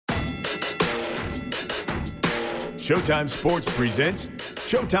Showtime Sports presents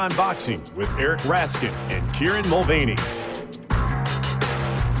Showtime Boxing with Eric Raskin and Kieran Mulvaney.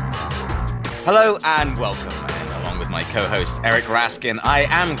 Hello and welcome, and along with my co-host Eric Raskin, I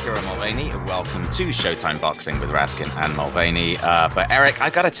am Kieran Mulvaney. Welcome to Showtime Boxing with Raskin and Mulvaney. But Eric, I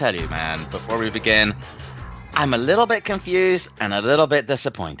gotta tell you, man, before we begin, I'm a little bit confused and a little bit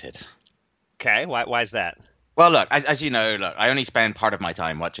disappointed. Okay, why is that? Well, look, as you know, I only spend part of my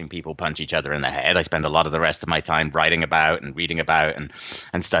time watching people punch each other in the head. I spend a lot of the rest of my time writing about and reading about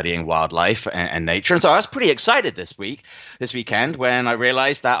and studying wildlife and nature. And so I was pretty excited this weekend, when I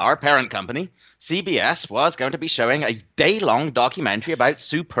realized that our parent company, CBS, was going to be showing a day-long documentary about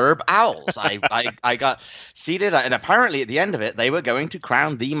superb owls. I got seated, and apparently at the end of it, they were going to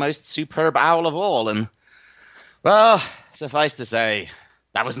crown the most superb owl of all. And, well, suffice to say,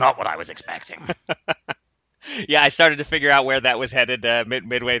 that was not what I was expecting. Yeah, I started to figure out where that was headed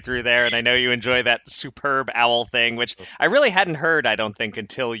midway through there, and I know you enjoy that superb owl thing, which I really hadn't heard, I don't think,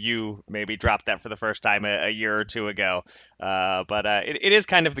 until you maybe dropped that for the first time a year or two ago. But it is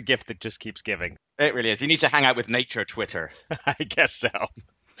kind of the gift that just keeps giving. It really is. You need to hang out with nature Twitter. I guess so.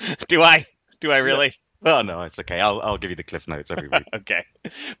 Do I really? Oh, no, it's okay. I'll give you the cliff notes every week. Okay.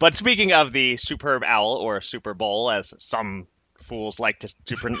 But speaking of the superb owl, or Super Bowl, as some fools like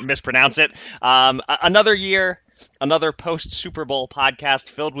to mispronounce it. Another year, another post-Super Bowl podcast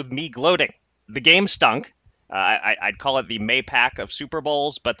filled with me gloating. The game stunk. I'd call it the Maypac of Super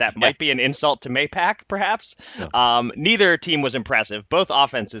Bowls, but that might be an insult to Maypac, perhaps. Yeah. Neither team was impressive. Both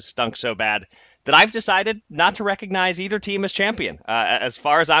offenses stunk so bad that I've decided not to recognize either team as champion. As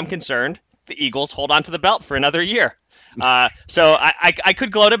far as I'm concerned, the Eagles hold on to the belt for another year. So I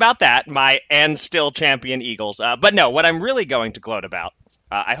could gloat about that, and still champion Eagles. But no, what I'm really going to gloat about,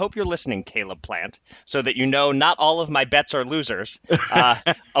 I hope you're listening, Caleb Plant, so that you know not all of my bets are losers.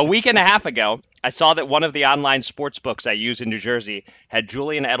 A week and a half ago, I saw that one of the online sports books I use in New Jersey had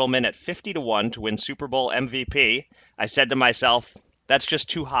Julian Edelman at 50-1 to win Super Bowl MVP. I said to myself, that's just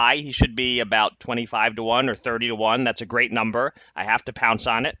too high. He should be about 25-1 or 30-1. That's a great number. I have to pounce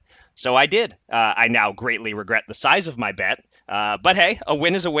on it. So I did. I now greatly regret the size of my bet. But hey, a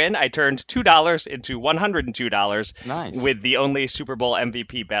win is a win. I turned $2 into $102 Nice. With the only Super Bowl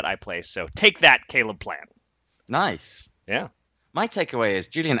MVP bet I placed. So take that, Caleb Plant. Nice. Yeah. My takeaway is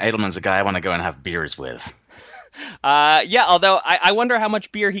Julian Edelman's a guy I want to go and have beers with. Yeah, although I wonder how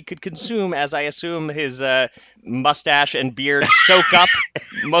much beer he could consume, as I assume his mustache and beard soak up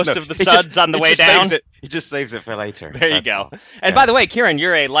most of the suds on the way down. He just saves it for later. There you go. And by the way, Kieran,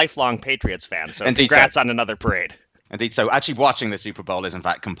 you're a lifelong Patriots fan, so Indeed, congrats on another parade. Indeed. So actually watching the Super Bowl is in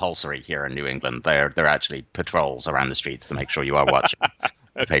fact compulsory here in New England. There are actually patrols around the streets to make sure you are watching.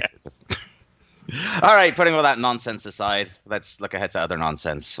 Okay. All right, putting all that nonsense aside, let's look ahead to other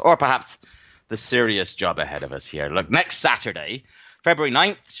nonsense, or perhaps the serious job ahead of us here. Look, next Saturday, February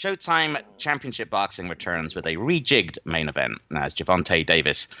 9th, Showtime Championship Boxing returns with a rejigged main event as Gervonta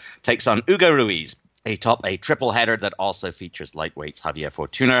Davis takes on Hugo Ruiz, atop a triple header that also features lightweights Javier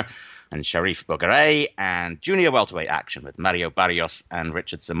Fortuna and Sharif Bogaray, and junior welterweight action with Mario Barrios and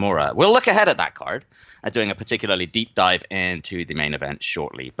Richard Zamora. We'll look ahead at that card, doing a particularly deep dive into the main event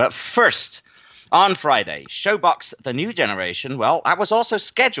shortly. But first, on Friday, Showbox The New Generation, well, that was also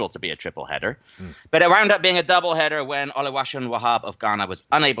scheduled to be a triple header, but it wound up being a double header when Oluwaseun Wahab of Ghana was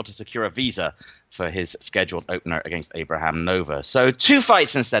unable to secure a visa for his scheduled opener against Abraham Nova. So 2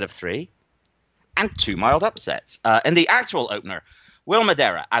 fights instead of 3, and 2 mild upsets. In the actual opener, Will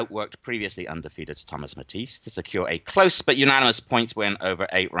Madera outworked previously undefeated Thomas Matisse to secure a close but unanimous points win over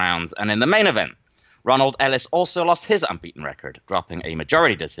 8 rounds. And in the main event, Ronald Ellis also lost his unbeaten record, dropping a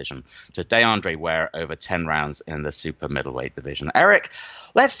majority decision to DeAndre Ware over 10 rounds in the super middleweight division. Eric,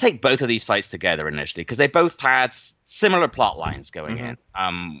 let's take both of these fights together initially, because they both had similar plot lines going in.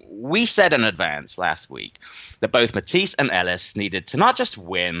 We said in advance last week that both Matisse and Ellis needed to not just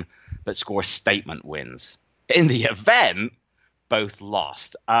win, but score statement wins. In the event, both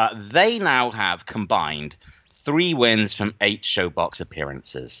lost. They now have combined 3 wins from 8 Showbox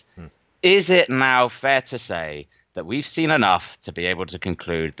appearances. Is it now fair to say that we've seen enough to be able to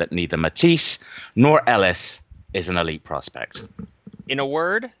conclude that neither Matisse nor Ellis is an elite prospect? In a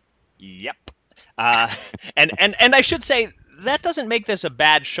word, yep. And I should say, that doesn't make this a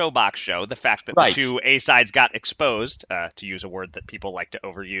bad Showbox show, the fact that the 2 A-sides got exposed, to use a word that people like to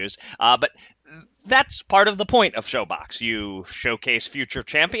overuse. But that's part of the point of Showbox. You showcase future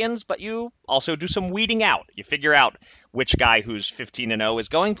champions, but you also do some weeding out. You figure out which guy who's 15-0 is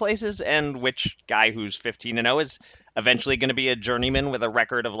going places, and which guy who's 15-0 is eventually going to be a journeyman with a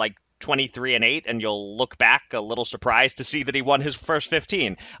record of like 23-8, and you'll look back a little surprised to see that he won his first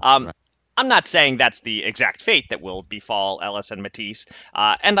 15. I'm not saying that's the exact fate that will befall Ellis and Matisse.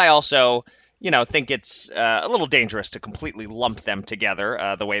 And I also, think it's a little dangerous to completely lump them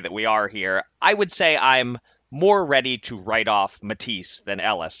together the way that we are here. I would say I'm more ready to write off Matisse than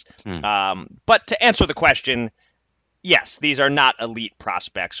Ellis. But to answer the question, yes, these are not elite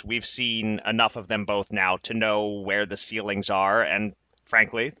prospects. We've seen enough of them both now to know where the ceilings are. And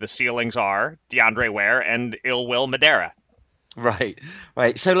frankly, the ceilings are DeAndre Ware and Ill Will Madera. Right.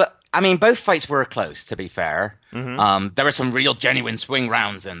 So, look, I mean, both fights were close, to be fair. There were some real genuine swing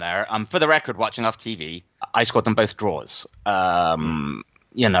rounds in there. For the record, watching off TV, I scored them both draws.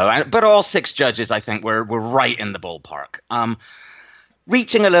 But all 6 judges, I think, were right in the ballpark.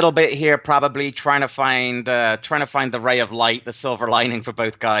 Reaching a little bit here, probably trying to find the ray of light, the silver lining for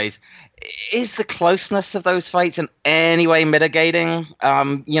both guys. Is the closeness of those fights in any way mitigating?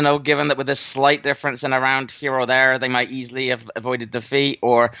 Given that with a slight difference in a round here or there, they might easily have avoided defeat,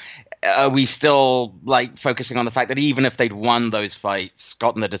 or are we still focusing on the fact that even if they'd won those fights,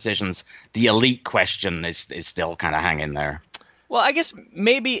 gotten the decisions, the elite question is still kind of hanging there? Well, I guess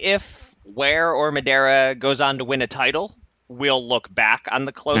maybe if Ware or Madera goes on to win a title, we'll look back on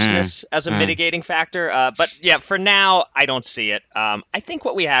the closeness as a mitigating factor. But yeah, for now, I don't see it. I think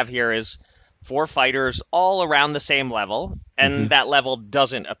what we have here is 4 fighters all around the same level, and that level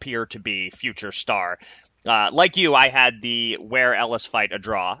doesn't appear to be future star. Like you, I had the Ware-Ellis fight a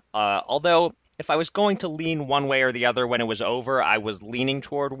draw, although if I was going to lean one way or the other when it was over, I was leaning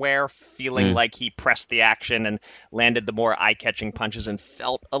toward Ware, feeling like he pressed the action and landed the more eye-catching punches and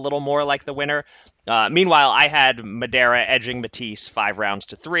felt a little more like the winner. Meanwhile, I had Madera edging Matisse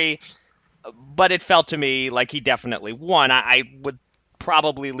 5-3, but it felt to me like he definitely won. I would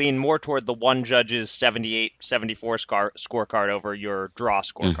probably lean more toward the one judge's 78-74 scorecard over your draw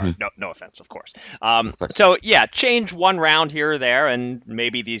scorecard. No offense, of course. So yeah, change one round here or there, and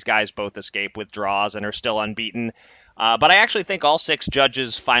maybe these guys both escape with draws and are still unbeaten. But I actually think all 6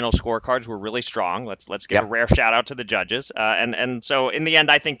 judges' final scorecards were really strong. Let's give a rare shout out to the judges. And so in the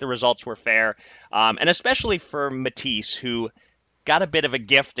end, I think the results were fair, and especially for Matisse, who got a bit of a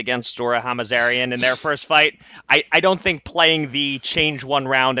gift against Zora Hamazarian in their first fight. I don't think playing the change one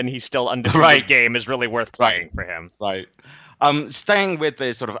round and he's still undefeated game is really worth playing for him. Right. Staying with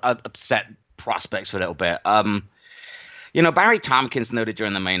the sort of upset prospects for a little bit. Barry Tompkins noted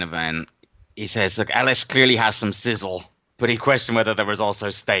during the main event, he says, look, Ellis clearly has some sizzle, but he questioned whether there was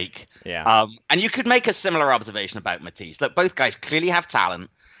also steak. Yeah. And you could make a similar observation about Matisse. Look, both guys clearly have talent,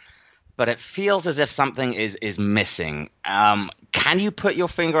 but it feels as if something is missing. Can you put your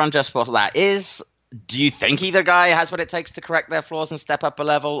finger on just what that is? Do you think either guy has what it takes to correct their flaws and step up a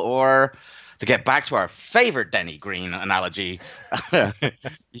level? Or, to get back to our favorite Denny Green analogy,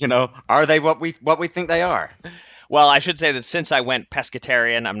 are they what we think they are? Well, I should say that since I went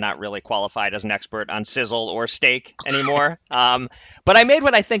pescatarian, I'm not really qualified as an expert on sizzle or steak anymore. But I made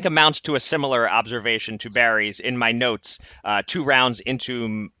what I think amounts to a similar observation to Barry's in my notes. 2 rounds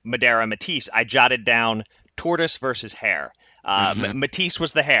into Madera Matisse, I jotted down tortoise versus hare. Matisse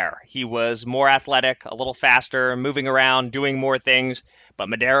was the hare. He was more athletic, a little faster, moving around, doing more things. But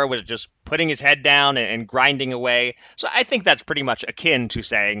Madera was just putting his head down and grinding away. So I think that's pretty much akin to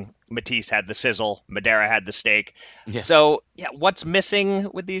saying Matisse had the sizzle, Madera had the steak. Yeah. So, yeah, what's missing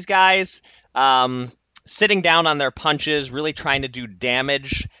with these guys? Sitting down on their punches, really trying to do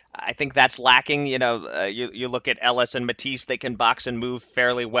damage. I think that's lacking. You look at Ellis and Matisse, they can box and move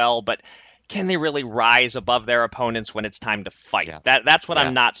fairly well, but can they really rise above their opponents when it's time to fight? Yeah. That's what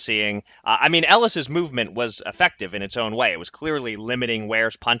I'm not seeing. Ellis's movement was effective in its own way. It was clearly limiting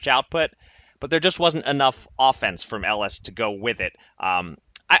Ware's punch output, but there just wasn't enough offense from Ellis to go with it.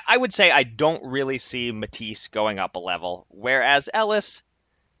 I would say I don't really see Matisse going up a level, whereas Ellis,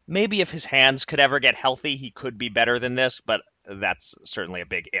 maybe if his hands could ever get healthy, he could be better than this, but that's certainly a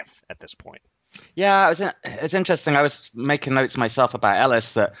big if at this point. Yeah, it was interesting. I was making notes myself about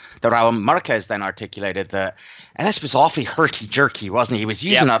Ellis that Raul Marquez then articulated that Ellis was awfully herky-jerky, wasn't he? He was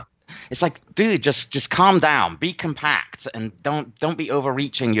using up. It's like, dude, just calm down, be compact, and don't be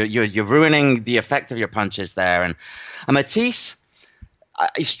overreaching. You're ruining the effect of your punches there. And Matisse,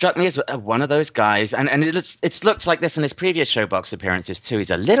 he struck me as one of those guys, and it's looked like this in his previous ShoBox appearances too.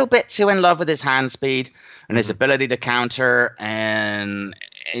 He's a little bit too in love with his hand speed and his ability to counter, and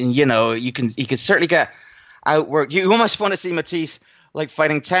you can certainly get outworked. You almost want to see Matisse like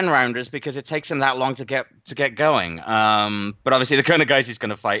fighting 10 rounders because it takes him that long to get going. But obviously the kind of guys he's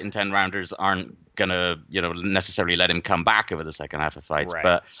going to fight in 10 rounders aren't going to, necessarily let him come back over the second half of fights. Right.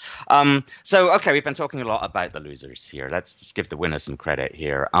 But so, okay, we've been talking a lot about the losers here. Let's just give the winners some credit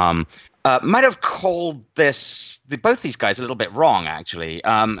here. Might have called both these guys a little bit wrong, actually.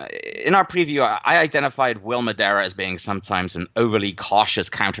 In our preview, I identified Will Madera as being sometimes an overly cautious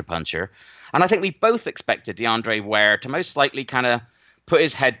counterpuncher. And I think we both expected DeAndre Ware to most likely kind of put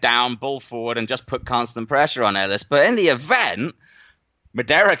his head down, bull forward, and just put constant pressure on Ellis. But in the event,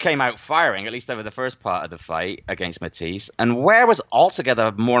 Madera came out firing, at least over the first part of the fight against Matisse. And Ware was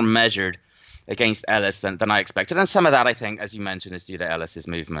altogether more measured against Ellis than I expected. And some of that, I think, as you mentioned, is due to Ellis's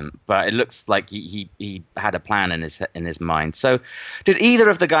movement. But it looks like he had a plan in his mind. So did either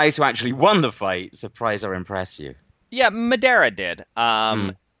of the guys who actually won the fight surprise or impress you? Yeah, Madera did.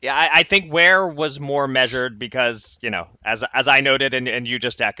 Yeah, I think Ware was more measured because, as I noted and you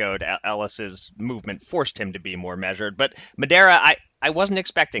just echoed, Ellis's movement forced him to be more measured. But Madera, I wasn't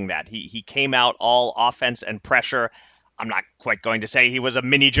expecting that. He came out all offense and pressure. I'm not quite going to say he was a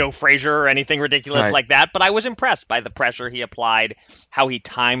mini Joe Frazier or anything ridiculous like that, but I was impressed by the pressure he applied, how he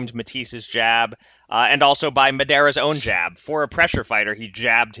timed Matisse's jab, and also by Madera's own jab. For a pressure fighter, he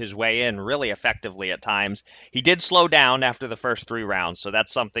jabbed his way in really effectively at times. He did slow down after the first 3 rounds, so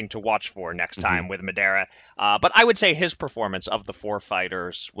that's something to watch for next time with Madera. But I would say his performance of the 4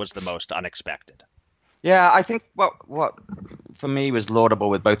 fighters was the most unexpected. Yeah, I think what for me was laudable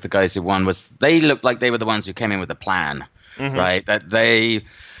with both the guys who won was they looked like they were the ones who came in with a plan, right? That they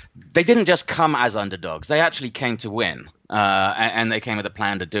didn't just come as underdogs; they actually came to win, and they came with a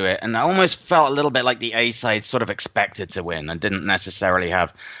plan to do it. And I almost felt a little bit like the A side sort of expected to win and didn't necessarily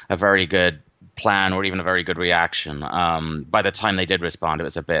have a very good plan or even a very good reaction. By the time they did respond, it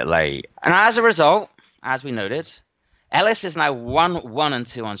was a bit late, and as a result, as we noted, Ellis is now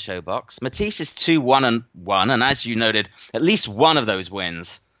 1-1-2 on ShowBox. Matisse is 2-1-1, and as you noted, at least one of those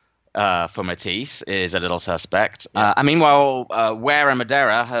wins for Matisse is a little suspect. Meanwhile, Ware and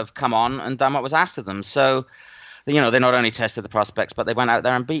Madera have come on and done what was asked of them. So, they not only tested the prospects, but they went out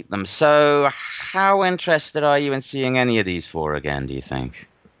there and beat them. So, how interested are you in seeing any of these 4 again, do you think?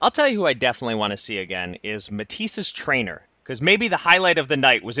 I'll tell you who I definitely want to see again is Matisse's trainer. Because maybe the highlight of the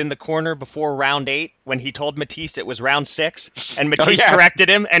night was in the corner before round 8 when he told Matisse it was round 6, and Matisse corrected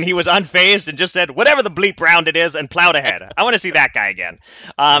him, and he was unfazed and just said, whatever the bleep round it is, and plowed ahead. I want to see that guy again.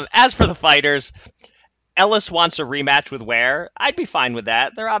 As for the fighters, Ellis wants a rematch with Ware. I'd be fine with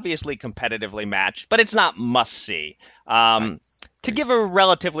that. They're obviously competitively matched, but it's not must-see. To give a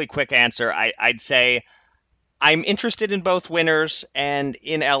relatively quick answer, I'd say I'm interested in both winners and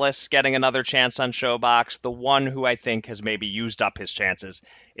in Ellis getting another chance on ShowBox. The one who I think has maybe used up his chances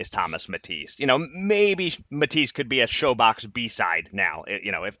is Thomas Matisse. Maybe Matisse could be a ShowBox B-side now.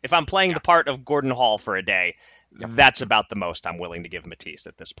 If I'm playing the part of Gordon Hall for a day, that's about the most I'm willing to give Matisse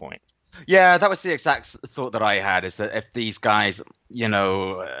at this point. Yeah, that was the exact thought that I had, is that if these guys,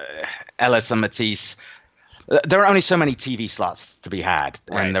 Ellis and Matisse, there are only so many TV slots to be had,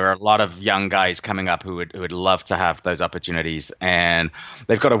 and there are a lot of young guys coming up who would love to have those opportunities, and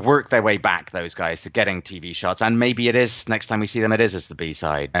they've got to work their way back, those guys, to getting TV shots. And maybe it is, next time we see them, it is as the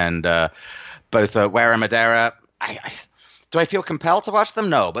B-side. And both Ware and Madera, do I feel compelled to watch them?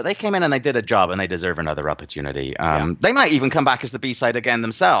 No, but they came in and they did a job, and they deserve another opportunity. They might even come back as the B-side again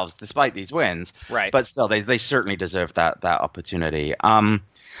themselves, despite these wins. Right. But still, they certainly deserve that opportunity.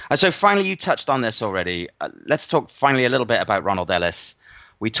 And so finally, you touched on this already. Let's talk finally a little bit about Ronald Ellis.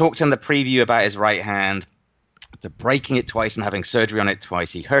 We talked in the preview about his right hand, after breaking it twice and having surgery on it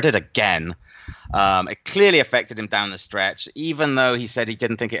twice. He hurt it again. It clearly affected him down the stretch, even though he said he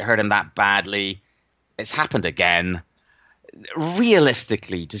didn't think it hurt him that badly. It's happened again.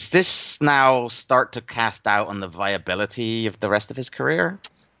 Realistically, does this now start to cast doubt on the viability of the rest of his career?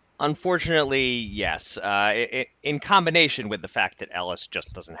 Unfortunately, yes. In combination with the fact that Ellis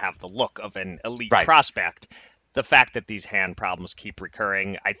just doesn't have the look of an elite prospect, the fact that these hand problems keep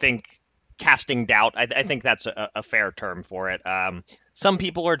recurring, I think casting doubt, I think that's a fair term for it. Some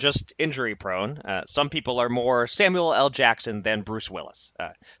people are just injury prone. Some people are more Samuel L. Jackson than Bruce Willis.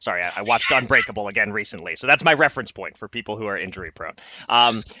 Sorry, I watched Unbreakable again recently, so that's my reference point for people who are injury prone.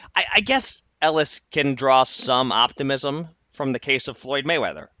 I guess Ellis can draw some optimism from the case of Floyd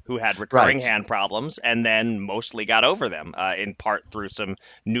Mayweather, who had recurring hand problems and then mostly got over them, in part through some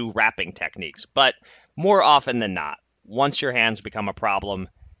new wrapping techniques. But more often than not, once your hands become a problem,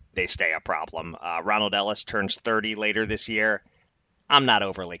 they stay a problem. Ronald Ellis turns 30 later this year. I'm not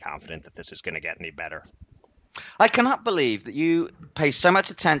overly confident that this is going to get any better. I cannot believe that you pay so much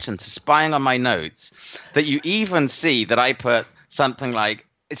attention to spying on my notes that you even see that I put something like,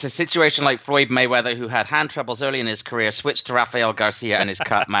 it's a situation like Floyd Mayweather, who had hand troubles early in his career, switched to Rafael Garcia and his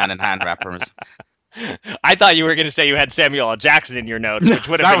cut man and hand wrappers. I thought you were going to say you had Samuel L. Jackson in your notes, which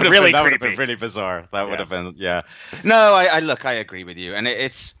would have been really creepy. That would have been really bizarre. That would have been, yeah. No, I agree with you. And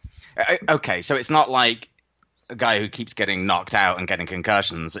it's, okay, so it's not like a guy who keeps getting knocked out and getting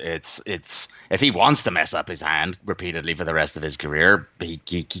concussions. It's if he wants to mess up his hand repeatedly for the rest of his career, he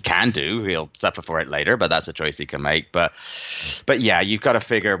can do. He'll suffer for it later, but that's a choice he can make. But yeah, you've got to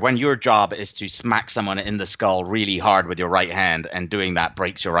figure, when your job is to smack someone in the skull really hard with your right hand, and doing that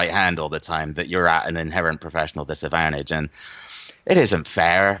breaks your right hand all the time, that you're at an inherent professional disadvantage. And it isn't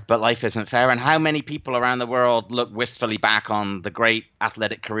fair, but life isn't fair. And how many people around the world look wistfully back on the great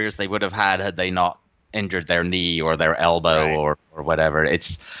athletic careers they would have had they not injured their knee or their elbow, right, or whatever.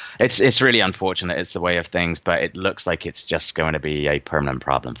 It's really unfortunate. It's the way of things, but it looks like it's just going to be a permanent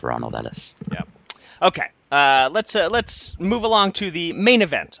problem for Ronald Ellis. Yeah. Okay. Let's move along to the main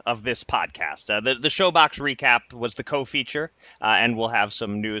event of this podcast. The Showbox recap was the co-feature, and we'll have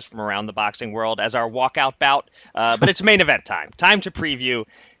some news from around the boxing world as our walkout bout. But it's main event time. Time to preview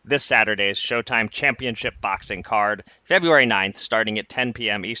this Saturday's Showtime Championship Boxing card, February 9th, starting at 10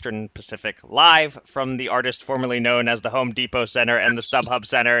 p.m. Eastern Pacific, live from the artist formerly known as the Home Depot Center and the StubHub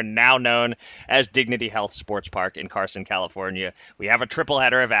Center, now known as Dignity Health Sports Park in Carson, California. We have a triple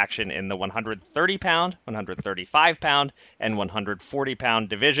header of action in the 130-pound, 135-pound, and 140-pound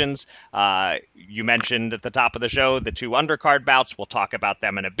divisions. You mentioned at the top of the show the two undercard bouts. We'll talk about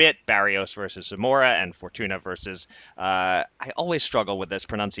them in a bit. Barrios versus Zamora and Fortuna versus, I always struggle with this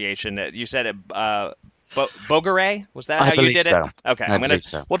pronunciation. You said it, Bogaray? Was that how you did so. it? Okay,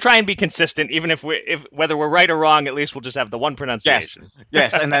 we'll try and be consistent, even if whether we're right or wrong. At least we'll just have the one pronunciation.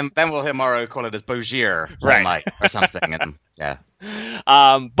 Yes, and then we'll hear Morrow call it as Bogier, right, or something. And yeah.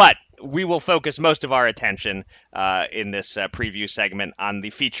 But we will focus most of our attention in this preview segment on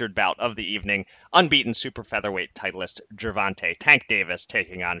the featured bout of the evening, unbeaten super featherweight titleist Gervonta Tank Davis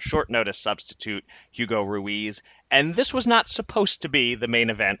taking on short notice substitute Hugo Ruiz. And this was not supposed to be the main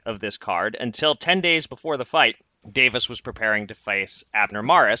event of this card until 10 days before the fight. Davis was preparing to face Abner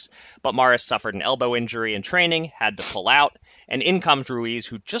Maris, but Maris suffered an elbow injury in training, had to pull out, and in comes Ruiz,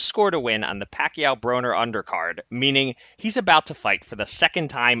 who just scored a win on the Pacquiao-Broner undercard, meaning he's about to fight for the second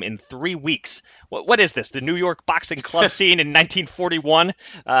time in 3 weeks. What is this, the New York Boxing Club scene in 1941?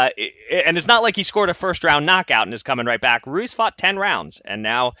 And it's not like he scored a first-round knockout and is coming right back. Ruiz fought 10 rounds, and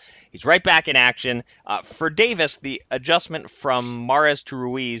now he's right back in action. For Davis, the adjustment from Maris to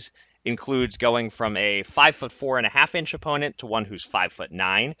Ruiz includes going from a 5'4.5" opponent to one who's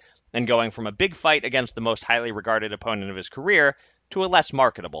 5'9", and going from a big fight against the most highly regarded opponent of his career to a less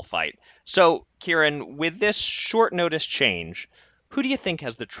marketable fight. So, Kieran, with this short notice change, who do you think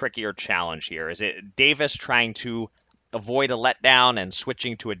has the trickier challenge here? Is it Davis trying to avoid a letdown and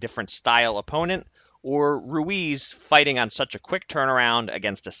switching to a different style opponent, or Ruiz fighting on such a quick turnaround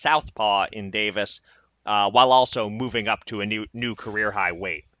against a southpaw in Davis, while also moving up to a new career high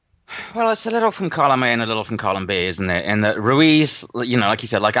weight? Well, it's a little from column A and a little from column B, isn't it? And that Ruiz, like you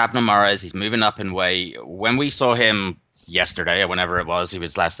said, like Abner Maris, he's moving up in weight. When we saw him yesterday or whenever it was, he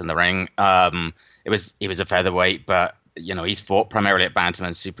was last in the ring. He was a featherweight, but he's fought primarily at bantam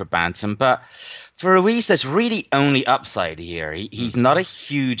and super bantam. But for Ruiz, there's really only upside here. He's not a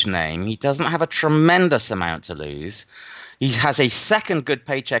huge name. He doesn't have a tremendous amount to lose. He has a second good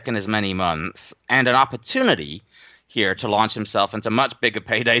paycheck in as many months and an opportunity here to launch himself into much bigger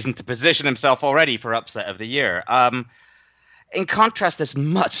paydays and to position himself already for upset of the year. In contrast, there's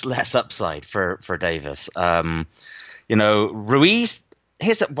much less upside for Davis. Ruiz,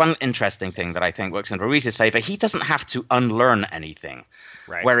 here's one interesting thing that I think works in Ruiz's favor. He doesn't have to unlearn anything.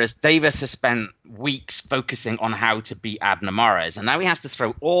 Right. Whereas Davis has spent weeks focusing on how to beat Abner Maris, and now he has to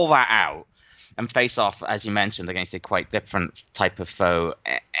throw all that out and face off, as you mentioned, against a quite different type of foe.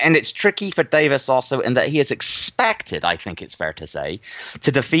 And it's tricky for Davis also in that he is expected, I think it's fair to say,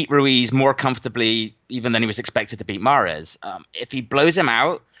 to defeat Ruiz more comfortably even than he was expected to beat Maris. If he blows him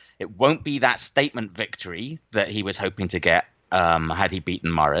out, it won't be that statement victory that he was hoping to get had he beaten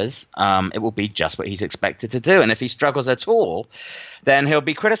Maris. It will be just what he's expected to do. And if he struggles at all, then he'll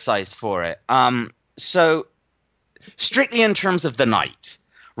be criticized for it. So strictly in terms of the night,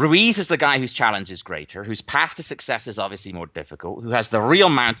 Ruiz is the guy whose challenge is greater, whose path to success is obviously more difficult, who has the real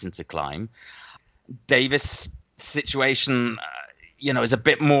mountain to climb. Davis' situation, is a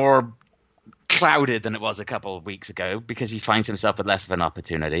bit more clouded than it was a couple of weeks ago because he finds himself with less of an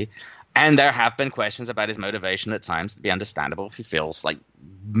opportunity. And there have been questions about his motivation at times, to be understandable if he feels like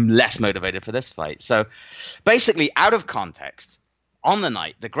less motivated for this fight. So basically, out of context, on the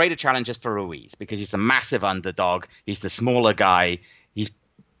night, the greater challenge is for Ruiz because he's the massive underdog. He's the smaller guy. He's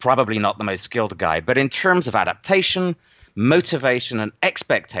probably not the most skilled guy. But in terms of adaptation, motivation, and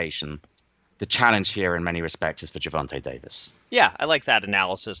expectation, the challenge here in many respects is for Gervonta Davis. Yeah, I like that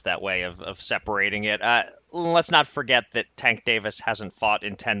analysis, that way of separating it. Let's not forget that Tank Davis hasn't fought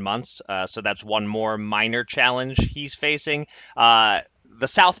in 10 months, so that's one more minor challenge he's facing. The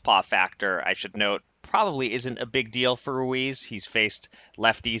southpaw factor, I should note, probably isn't a big deal for Ruiz. He's faced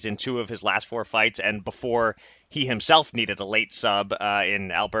lefties in 2 of his last 4 fights, and before he himself needed a late sub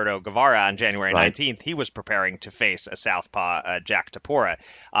in Alberto Guevara on January 19th, he was preparing to face a southpaw, Jack Tapora.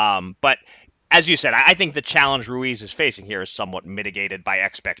 But as you said, I think the challenge Ruiz is facing here is somewhat mitigated by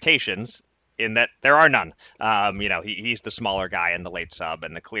expectations, in that there are none. He's the smaller guy in the late sub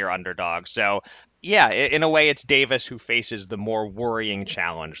and the clear underdog. So, yeah, in a way, it's Davis who faces the more worrying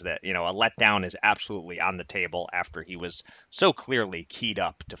challenge that, a letdown is absolutely on the table after he was so clearly keyed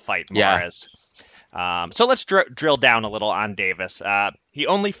up to fight Mares. So let's drill down a little on Davis. He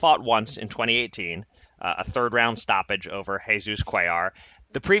only fought once in 2018, a third-round stoppage over Jesus Cuellar.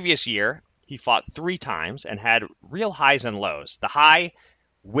 The previous year, he fought 3 times and had real highs and lows. The high,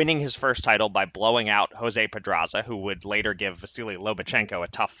 winning his first title by blowing out Jose Pedraza, who would later give Vasily Lomachenko a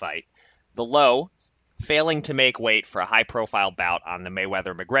tough fight. The low, failing to make weight for a high-profile bout on the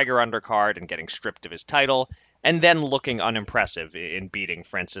Mayweather-McGregor undercard and getting stripped of his title, and then looking unimpressive in beating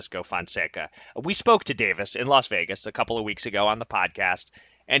Francisco Fonseca. We spoke to Davis in Las Vegas a couple of weeks ago on the podcast,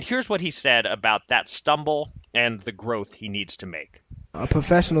 and here's what he said about that stumble and the growth he needs to make. A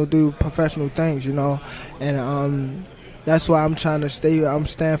professional do professional things, and that's why I'm trying to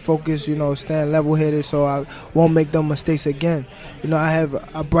staying focused, staying level-headed so I won't make them mistakes again. I have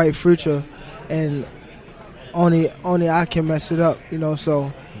a bright future, and only I can mess it up,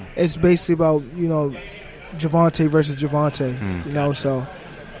 so it's basically about, Gervonta versus Gervonta, so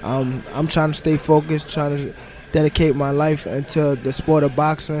I'm trying to stay focused, trying to dedicate my life into the sport of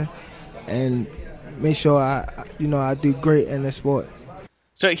boxing and make sure I do great in the sport.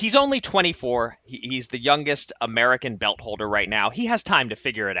 So he's only 24. He's the youngest American belt holder right now. He has time to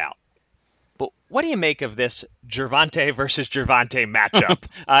figure it out. But what do you make of this Gervonta versus Gervonta matchup?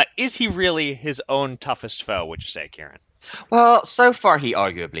 Is he really his own toughest foe, would you say, Kieran? Well, so far he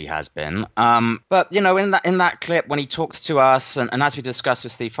arguably has been. But, in that clip when he talked to us, and as we discussed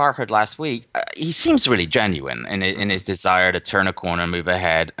with Steve Farhood last week, he seems really genuine in his desire to turn a corner and move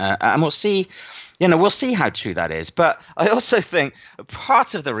ahead. And we'll see. We'll see how true that is. But I also think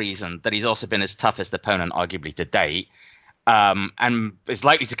part of the reason that he's also been his toughest opponent, arguably to date, and is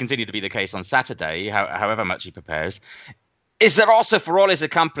likely to continue to be the case on Saturday, however much he prepares, is that also for all his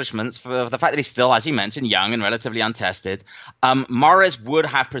accomplishments, for the fact that he's still, as you mentioned, young and relatively untested, Mares would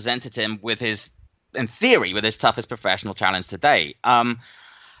have presented him with his toughest professional challenge to date.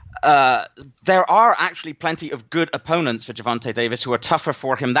 There are actually plenty of good opponents for Gervonta Davis who are tougher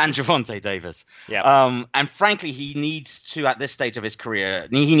for him than Gervonta Davis. Yep. And frankly, he needs to, at this stage of his career,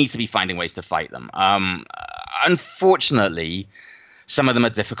 he needs to be finding ways to fight them. Unfortunately, some of them are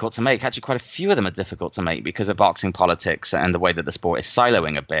difficult to make. Actually, quite a few of them are difficult to make because of boxing politics and the way that the sport is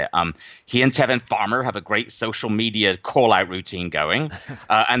siloing a bit. He and Tevin Farmer have a great social media call-out routine going,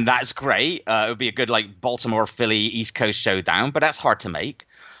 and that's great. It would be a good Baltimore-Philly East Coast showdown, but that's hard to make.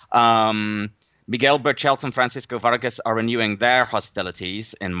 Miguel Berchelt and Francisco Vargas are renewing their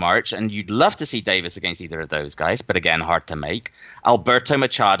hostilities in March, and you'd love to see Davis against either of those guys, but again, hard to make. Alberto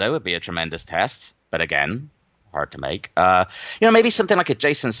Machado would be a tremendous test, but again, hard to make. Maybe something like a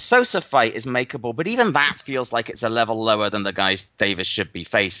Jason Sosa fight is makeable, but even that feels like it's a level lower than the guys Davis should be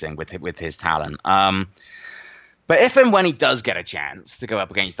facing with his talent. But if and when he does get a chance to go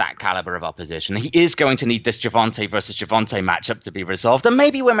up against that caliber of opposition, he is going to need this Gervonta versus Gervonta matchup to be resolved. And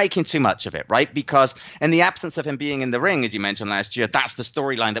maybe we're making too much of it, right? Because in the absence of him being in the ring, as you mentioned last year, that's the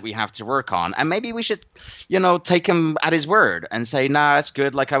storyline that we have to work on. And maybe we should, take him at his word and say, nah, it's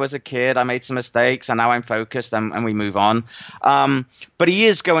good. Like I was a kid, I made some mistakes, and now I'm focused, and we move on. But he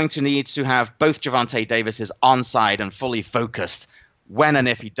is going to need to have both Gervonta Davises on side and fully focused when and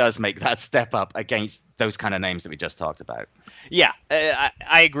if he does make that step up against those kind of names that we just talked about. Yeah,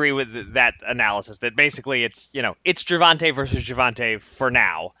 I agree with that analysis that basically it's Gervonta versus Gervonta for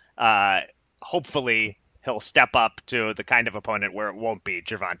now. Hopefully he'll step up to the kind of opponent where it won't be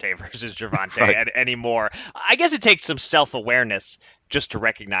Gervonta versus Gervonta anymore. I guess it takes some self-awareness just to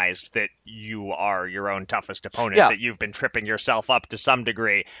recognize that you are your own toughest opponent, that you've been tripping yourself up to some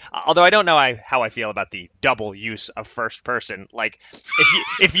degree. Although I don't know how I feel about the double use of first person. Like,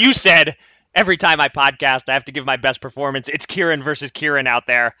 if you said, every time I podcast, I have to give my best performance, it's Kieran versus Kieran out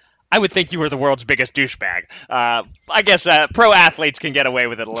there, I would think you were the world's biggest douchebag. I guess pro athletes can get away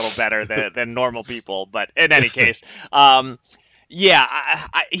with it a little better than normal people. But in any case,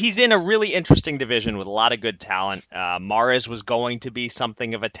 he's in a really interesting division with a lot of good talent. Mares was going to be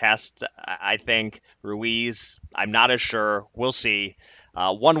something of a test, I think. Ruiz, I'm not as sure. We'll see.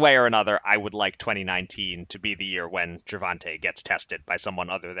 One way or another, I would like 2019 to be the year when Gervonta gets tested by someone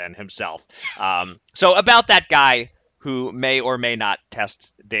other than himself. So about that guy who may or may not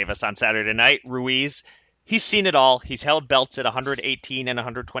test Davis on Saturday night, Ruiz, he's seen it all. He's held belts at 118 and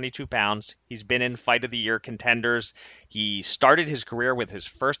 122 pounds. He's been in Fight of the Year contenders. He started his career with his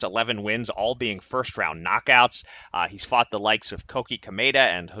first 11 wins, all being first-round knockouts. He's fought the likes of Koki Kameda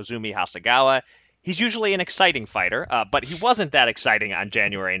and Hozumi Hasegawa. He's usually an exciting fighter, but he wasn't that exciting on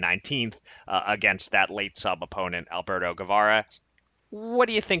January 19th against that late sub opponent, Alberto Guevara. What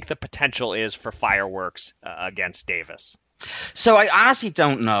do you think the potential is for fireworks against Davis? So I honestly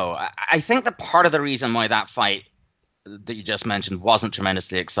don't know. I think that part of the reason why that fight that you just mentioned wasn't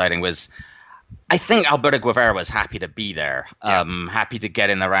tremendously exciting was I think Alberto Guevara was happy to be there, happy to get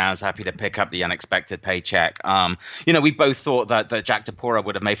in the rounds, happy to pick up the unexpected paycheck. We both thought that Jack Toporek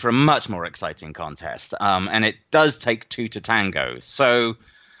would have made for a much more exciting contest, and it does take two to tango. So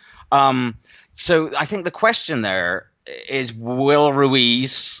I think the question there is, will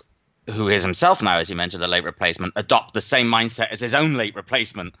Ruiz, who is himself now, as you mentioned, a late replacement, adopt the same mindset as his own late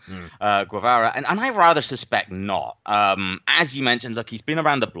replacement, Guevara? And I rather suspect not. As you mentioned, look, he's been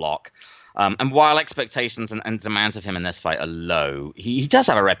around the block. And while expectations and demands of him in this fight are low, he does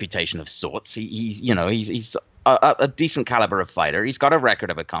have a reputation of sorts. He's a decent caliber of fighter. He's got a record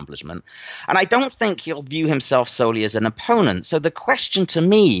of accomplishment. And I don't think he'll view himself solely as an opponent. So the question to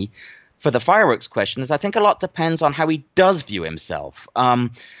me, for the fireworks question, is I think a lot depends on how he does view himself.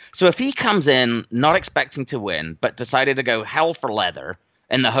 So if he comes in not expecting to win, but decided to go hell for leather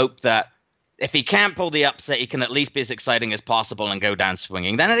in the hope that if he can't pull the upset, he can at least be as exciting as possible and go down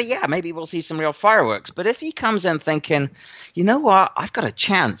swinging, then maybe we'll see some real fireworks. But if he comes in thinking, you know what, I've got a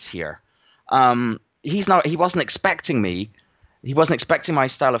chance here. He wasn't expecting me. He wasn't expecting my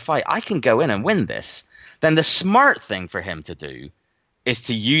style of fight. I can go in and win this. Then the smart thing for him to do is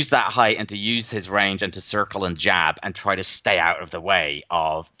to use that height and to use his range and to circle and jab and try to stay out of the way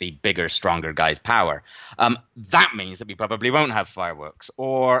of the bigger, stronger guy's power. That means that we probably won't have fireworks,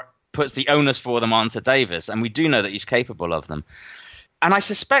 or puts the onus for them onto Davis, and we do know that he's capable of them. And I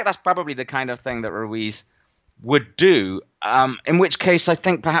suspect that's probably the kind of thing that Ruiz would do, in which case I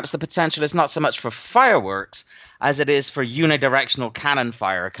think perhaps the potential is not so much for fireworks as it is for unidirectional cannon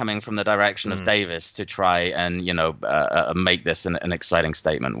fire coming from the direction of Davis to try and, make this an exciting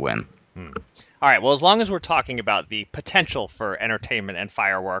statement win. All right, well, as long as we're talking about the potential for entertainment and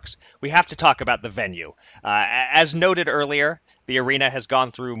fireworks, we have to talk about the venue. As noted earlier, the arena has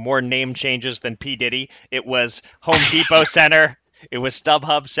gone through more name changes than P. Diddy. It was Home Depot Center. It was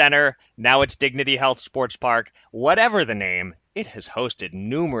StubHub Center. Now it's Dignity Health Sports Park. Whatever the name, it has hosted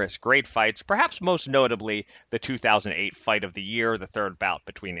numerous great fights, perhaps most notably the 2008 Fight of the Year, the third bout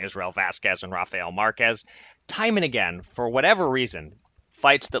between Israel Vasquez and Rafael Marquez. Time and again, for whatever reason,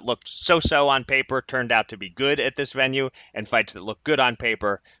 fights that looked so-so on paper turned out to be good at this venue, and fights that looked good on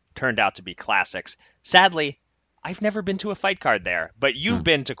paper turned out to be classics. Sadly, I've never been to a fight card there, but you've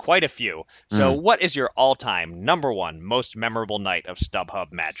been to quite a few. So what is your all-time number one most memorable night of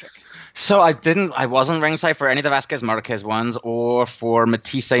StubHub magic? So I wasn't ringside for any of the Vasquez Marquez ones, or for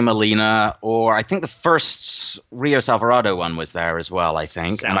Matisse Molina, or I think the first Rios Alvarado one was there as well, I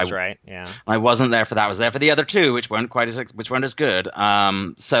think. Sounds right, yeah. I wasn't there for that. I was there for the other two, which weren't as good.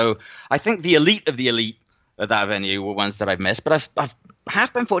 So I think the elite of the elite at that venue were ones that I've missed, but I've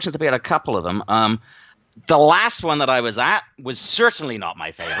have been fortunate to be at a couple of them. The last one that I was at was certainly not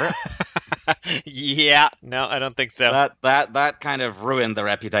my favorite. Yeah, no, I don't think so. That kind of ruined the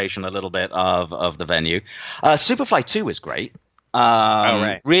reputation a little bit of the venue. Superfly 2 was great.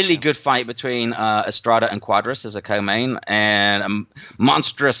 Right. Really good fight between Estrada and Cuadras as a co-main, and a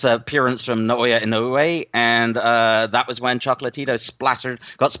monstrous appearance from Naoya Inoue, and that was when Chocolatito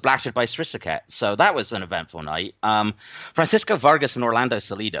got splattered by Srisaket. So that was an eventful night. Francisco Vargas and Orlando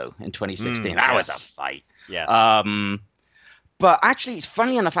Salido in 2016. That was a fight. Yes. But actually, it's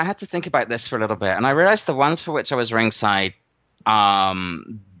funny enough, I had to think about this for a little bit, and I realized the ones for which I was ringside, that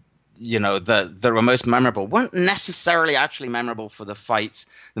were most memorable weren't necessarily actually memorable for the fights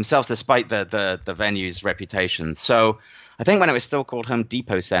themselves, despite the venue's reputation. So I think when it was still called Home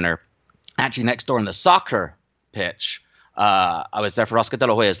Depot Center, actually next door in the soccer pitch, I was there for Oscar De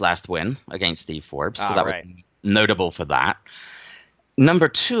La Hoya's last win against Steve Forbes. So that was notable for that. number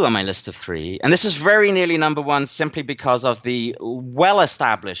 2 on my list of 3, and this is very nearly number 1 simply because of the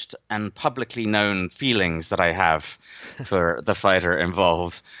well-established and publicly known feelings that I have for the fighter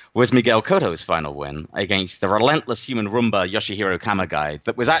involved, was Miguel Cotto's final win against the relentless human Rumba Yoshihiro Kamagai.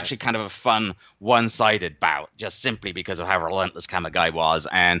 That was actually kind of a fun one-sided bout, just simply because of how relentless Kamagai was,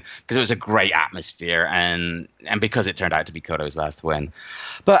 and because it was a great atmosphere, and because it turned out to be Cotto's last win.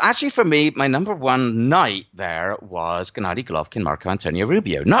 But actually for me, my number 1 night there was Gennady Golovkin, Marco Antonio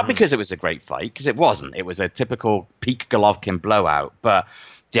Rubio. Not because it was a great fight, because it wasn't. It was a typical peak Golovkin blowout, but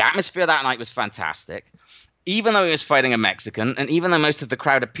the atmosphere that night was fantastic. Even though he was fighting a Mexican, and even though most of the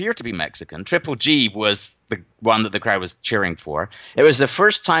crowd appeared to be Mexican, Triple G was the one that the crowd was cheering for. It was the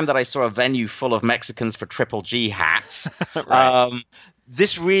first time that I saw a venue full of Mexicans for Triple G hats. Right.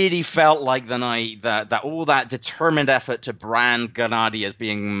 This really felt like the night that all that determined effort to brand Gennady as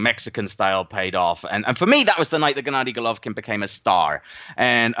being Mexican style paid off. And for me, that was the night that Gennady Golovkin became a star.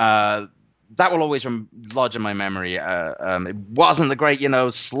 And that will always lodge in my memory. It wasn't the great,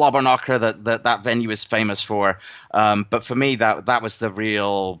 slobber knocker that venue is famous for. But for me, that was the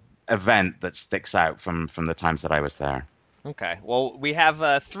real event that sticks out from the times that I was there. Okay. Well, we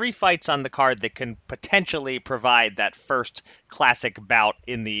have 3 fights on the card that can potentially provide that first classic bout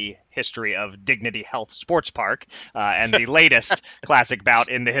in the history of Dignity Health Sports Park, and the latest classic bout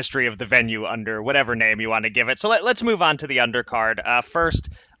in the history of the venue under whatever name you want to give it. So let's move on to the undercard. First,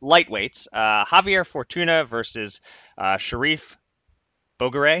 lightweights. Javier Fortuna versus Sharif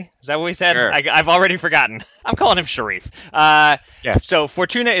Bogaray? Is that what we said? Sure. I've already forgotten. I'm calling him Sharif. Yes. So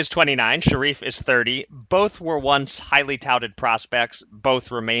Fortuna is 29. Sharif is 30. Both were once highly touted prospects. Both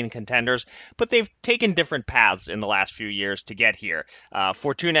remain contenders, but they've taken different paths in the last few years to get here.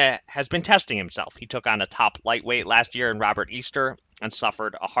 Fortuna has been testing himself. He took on a top lightweight last year in Robert Easter and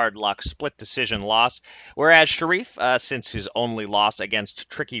suffered a hard-luck split decision loss, whereas Sharif, since his only loss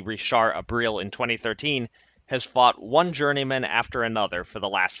against tricky Richard Abril in 2013, has fought one journeyman after another for the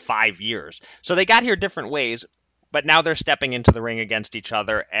last 5 years. So they got here different ways, but now they're stepping into the ring against each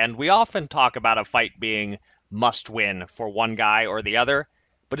other, and we often talk about a fight being must-win for one guy or the other,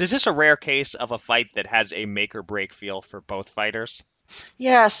 but is this a rare case of a fight that has a make-or-break feel for both fighters?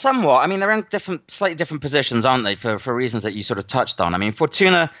 Yeah, somewhat. I mean, they're in slightly different positions, aren't they, for reasons that you sort of touched on. I mean,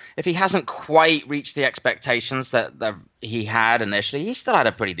 Fortuna, if he hasn't quite reached the expectations that he had initially, he still had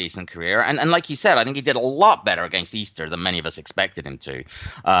a pretty decent career. And like you said, I think he did a lot better against Easter than many of us expected him to.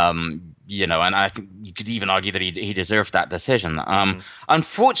 And I think you could even argue that he deserved that decision.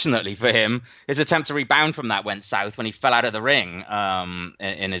 Unfortunately for him, his attempt to rebound from that went south when he fell out of the ring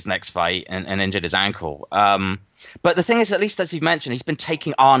in his next fight and injured his ankle. But the thing is, at least as you've mentioned, he's been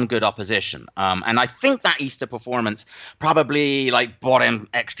taking on good opposition. And I think that Easter performance probably bought him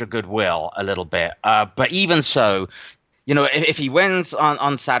extra goodwill a little bit. But even so, if he wins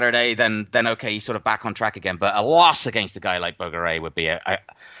on Saturday, then okay, he's sort of back on track again. But a loss against a guy like Bogaray would be I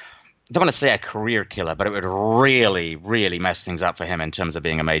don't want to say a career killer, but it would really, really mess things up for him in terms of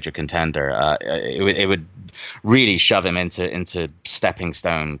being a major contender. It would really shove him into stepping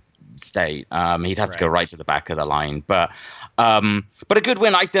stone state. He'd have to go right to the back of the line, but a good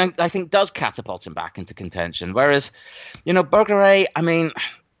win I think does catapult him back into contention. Whereas, Bogaray, I mean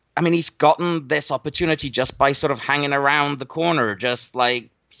he's gotten this opportunity just by sort of hanging around the corner, just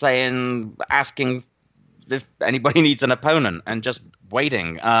asking if anybody needs an opponent and just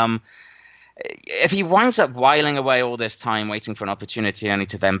waiting. If he winds up whiling away all this time waiting for an opportunity only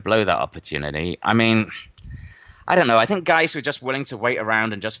to then blow that opportunity, I mean, I don't know. I think guys who are just willing to wait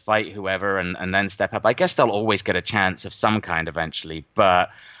around and just fight whoever and then step up, I guess they'll always get a chance of some kind eventually. But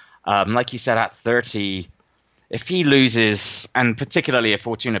like you said, at 30, if he loses, and particularly if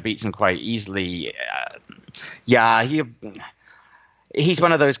Fortuna beats him quite easily, he's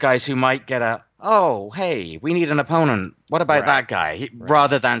one of those guys who might get hey, we need an opponent. What about that guy?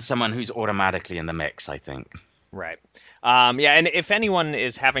 Rather than someone who's automatically in the mix, I think. Right. And if anyone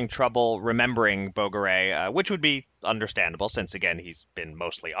is having trouble remembering Bogaray, which would be understandable since, again, he's been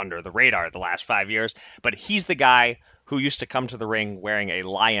mostly under the radar the last 5 years, but he's the guy who used to come to the ring wearing a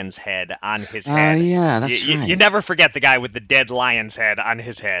lion's head on his head. Yeah, that's right. You never forget the guy with the dead lion's head on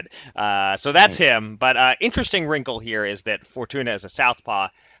his head. So that's him. But interesting wrinkle here is that Fortuna is a southpaw.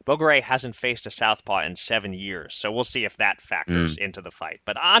 Bogaray hasn't faced a southpaw in 7 years, so we'll see if that factors into the fight.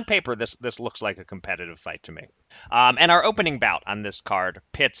 But on paper, this looks like a competitive fight to me. And our opening bout on this card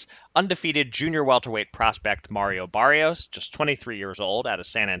pits undefeated junior welterweight prospect Mario Barrios, just 23 years old, out of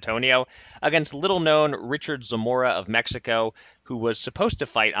San Antonio, against little-known Richard Zamora of Mexico, who was supposed to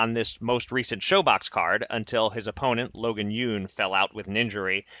fight on this most recent ShoBox card until his opponent, Logan Yoon, fell out with an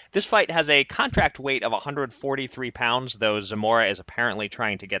injury. This fight has a contract weight of 143 pounds, though Zamora is apparently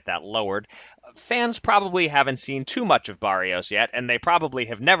trying to get that lowered. Fans probably haven't seen too much of Barrios yet, and they probably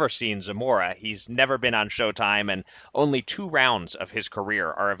have never seen Zamora. He's never been on Showtime, and only 2 rounds of his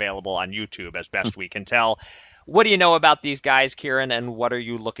career are available on YouTube, as best we can tell. What do you know about these guys, Kieran, and what are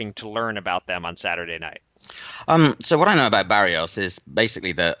you looking to learn about them on Saturday night? So what I know about Barrios is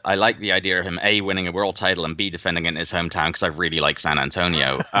basically that I like the idea of him, A, winning a world title, and B, defending it in his hometown, because I really like San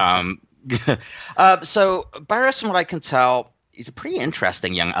Antonio. So Barrios, from what I can tell, he's a pretty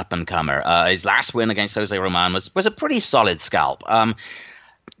interesting young up-and-comer. His last win against Jose Roman was a pretty solid scalp.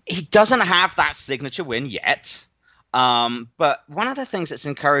 He doesn't have that signature win yet. But one of the things that's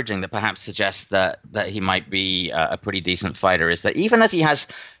encouraging that perhaps suggests that he might be a pretty decent fighter is that even as he has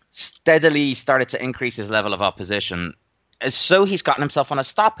steadily started to increase his level of opposition, so he's gotten himself on a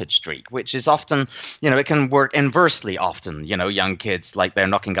stoppage streak, which is often, it can work inversely often. Young kids, like, they're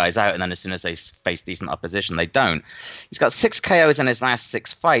knocking guys out, and then as soon as they face decent opposition, they don't. He's got 6 KOs in his last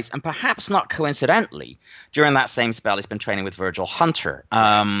 6 fights, and perhaps not coincidentally, during that same spell, he's been training with Virgil Hunter.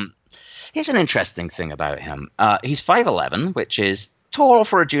 Here's an interesting thing about him. He's 5'11", which is tall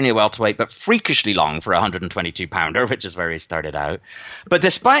for a junior welterweight, but freakishly long for a 122-pounder, which is where he started out. But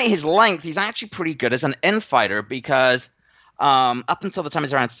despite his length, he's actually pretty good as an infighter because up until the time he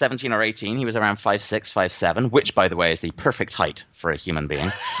was around 17 or 18, he was around 5'6", 5'7", which, by the way, is the perfect height for a human being.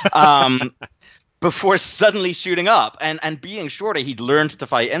 Before suddenly shooting up and being shorter, he'd learned to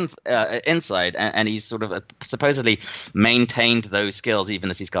fight inside, and he's sort of supposedly maintained those skills even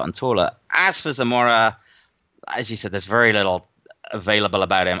as he's gotten taller. As for Zamora, as you said, there's very little available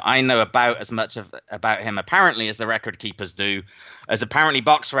about him. I know about as much about him apparently as the record keepers do, as apparently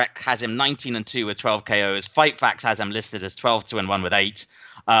BoxRec has him 19-2 with 12 KOs. FightFacts has him listed as 12-1 with 8,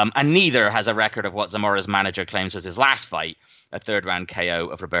 and neither has a record of what Zamora's manager claims was his last fight, a 3rd-round KO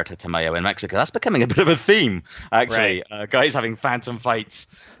of Roberto Tamayo in Mexico. That's becoming a bit of a theme, actually. Right. Guys having phantom fights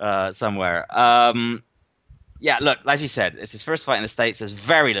somewhere. Yeah, look, as you said, it's his first fight in the States. There's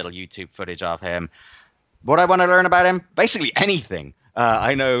very little YouTube footage of him. What I want to learn about him? Basically anything.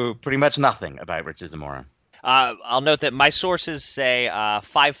 I know pretty much nothing about Richard Zamora. I'll note that my sources say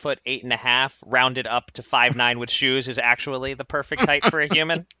 5 foot 8.5, rounded up to 5'9" with shoes is actually the perfect height for a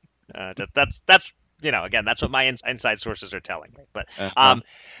human. That's again, that's what my inside sources are telling me. But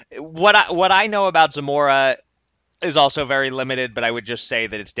what I know about Zamora is also very limited. But I would just say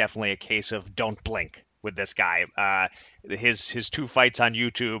that it's definitely a case of don't blink with this guy. His 2 fights on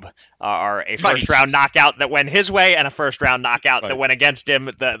YouTube are a first-round knockout that went his way and a first-round knockout that went against him.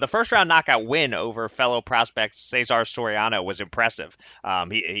 The first-round knockout win over fellow prospect Cesar Soriano was impressive.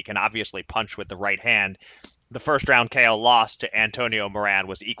 He can obviously punch with the right hand. The first-round KO loss to Antonio Moran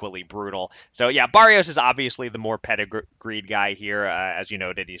was equally brutal. So, yeah, Barrios is obviously the more pedigreed guy here. As you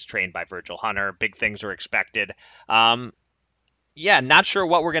noted, he's trained by Virgil Hunter. Big things are expected. Yeah, not sure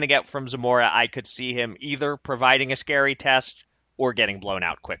what we're going to get from Zamora. I could see him either providing a scary test or getting blown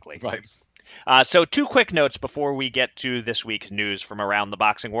out quickly. Right. So 2 quick notes before we get to this week's news from around the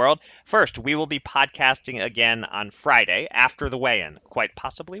boxing world. First, we will be podcasting again on Friday after the weigh-in, quite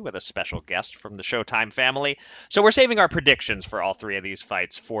possibly with a special guest from the Showtime family. So we're saving our predictions for all 3 of these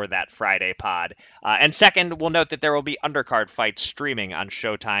fights for that Friday pod. And second, we'll note that there will be undercard fights streaming on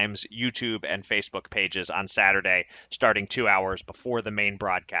Showtime's YouTube and Facebook pages on Saturday, starting 2 hours before the main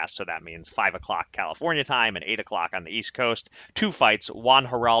broadcast. So that means 5 o'clock California time and 8 o'clock on the East Coast. 2 fights, Juan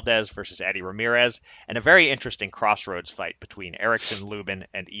Heraldez versus Eddie Ramirez, and a very interesting crossroads fight between Erickson Lubin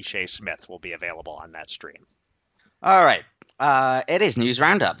and Ishe Smith will be available on that stream. All right. It is news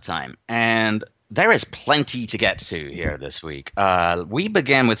roundup time, and there is plenty to get to here this week. We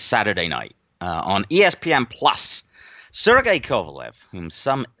begin with Saturday night on ESPN Plus. Sergey Kovalev, whom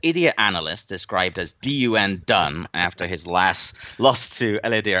some idiot analyst described as DUN done after his last loss to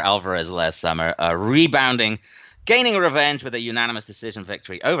Elidir Alvarez last summer, rebounding, gaining revenge with a unanimous decision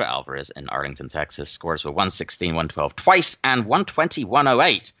victory over Alvarez in Arlington, Texas. Scores were 116-112 twice and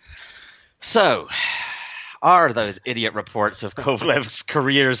 120-108. So, are those idiot reports of Kovalev's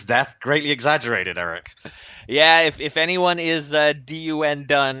career's death greatly exaggerated, Eric? Yeah, if anyone is DUN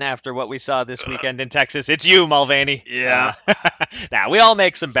done after what we saw this weekend in Texas, it's you, Mulvaney. Yeah. Now, we all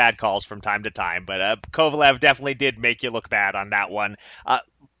make some bad calls from time to time, but Kovalev definitely did make you look bad on that one.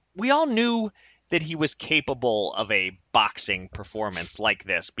 We all knew that he was capable of a boxing performance like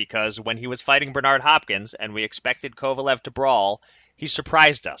this because when he was fighting Bernard Hopkins and we expected Kovalev to brawl, he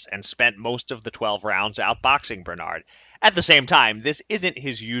surprised us and spent most of the 12 rounds outboxing Bernard. At the same time, this isn't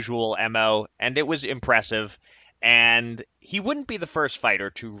his usual MO, and it was impressive. And he wouldn't be the first fighter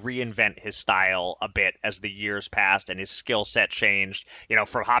to reinvent his style a bit as the years passed and his skill set changed.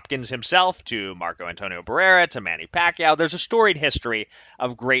 From Hopkins himself to Marco Antonio Barrera to Manny Pacquiao, there's a storied history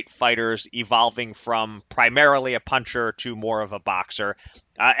of great fighters evolving from primarily a puncher to more of a boxer.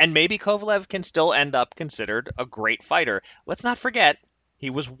 And maybe Kovalev can still end up considered a great fighter. Let's not forget, he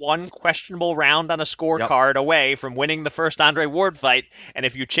was one questionable round on a scorecard away from winning the first Andre Ward fight. And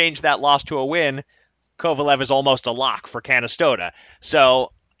if you change that loss to a win, Kovalev is almost a lock for Canastota.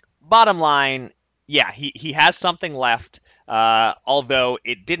 So, bottom line, yeah, he has something left, although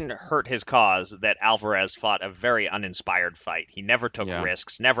it didn't hurt his cause that Alvarez fought a very uninspired fight. He never took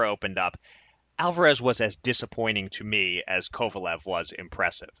risks, never opened up. Alvarez was as disappointing to me as Kovalev was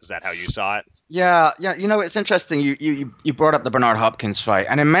impressive. Is that how you saw it? Yeah. It's interesting. You brought up the Bernard Hopkins fight,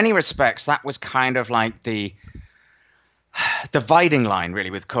 and in many respects, that was kind of like the dividing line,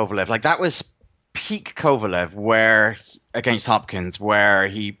 really, with Kovalev. Like, that was peak Kovalev against Hopkins, where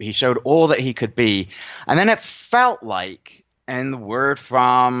he showed all that he could be. And then it felt like, and the word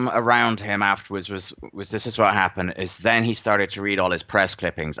from around him afterwards was this is what happened, is then he started to read all his press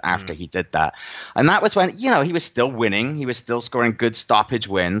clippings after he did that. And that was when, he was still winning. He was still scoring good stoppage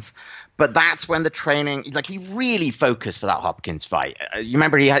wins. But that's when the training, like, he really focused for that Hopkins fight. You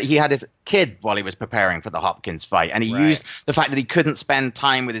remember he had his kid while he was preparing for the Hopkins fight. And he used the fact that he couldn't spend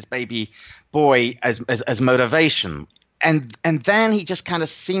time with his baby boy as motivation. And then he just kind of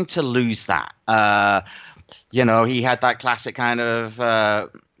seemed to lose that. He had that classic kind of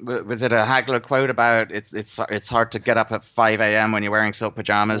was it a Hagler quote about it's hard to get up at 5 a.m. when you're wearing silk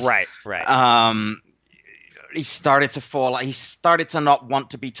pajamas? Right. He started to fall. He started to not want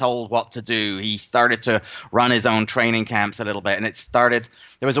to be told what to do. He started to run his own training camps a little bit, and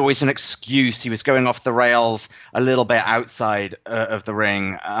there was always an excuse. He was going off the rails a little bit outside of the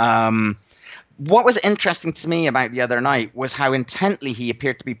ring. What was interesting to me about the other night was how intently he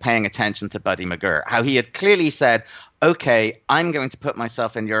appeared to be paying attention to Buddy McGirt, how he had clearly said, okay, I'm going to put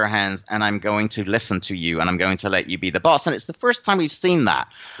myself in your hands and I'm going to listen to you and I'm going to let you be the boss. And it's the first time we've seen that,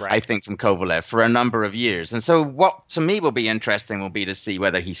 I think, from Kovalev for a number of years. And so what to me will be interesting will be to see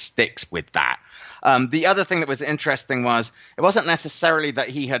whether he sticks with that. The other thing that was interesting was it wasn't necessarily that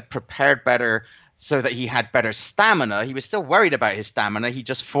he had prepared better so that he had better stamina. He was still worried about his stamina. He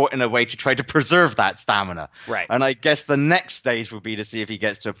just fought in a way to try to preserve that stamina. Right. And I guess the next stage will be to see if he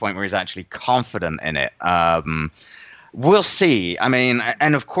gets to a point where he's actually confident in it. We'll see. I mean,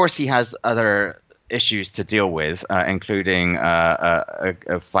 and of course he has other issues to deal with, including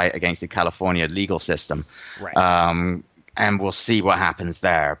a fight against the California legal system. Right. And we'll see what happens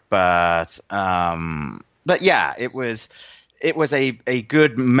there. But yeah, it was a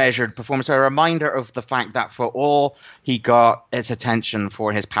good measured performance. A reminder of the fact that for all he got his attention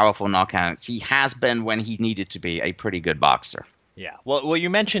for his powerful knockouts, he has been, when he needed to be, a pretty good boxer. Yeah. Well, you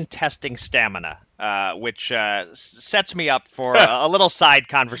mentioned testing stamina, which sets me up for a little side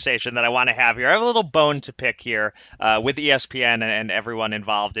conversation that I want to have here. I have a little bone to pick here with ESPN and everyone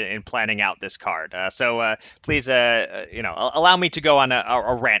involved in planning out this card. So please, allow me to go on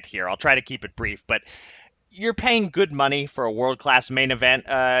a rant here. I'll try to keep it brief, but you're paying good money for a world-class main event,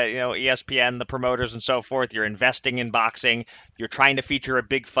 ESPN, the promoters and so forth. You're investing in boxing. You're trying to feature a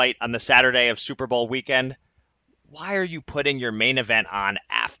big fight on the Saturday of Super Bowl weekend. Why are you putting your main event on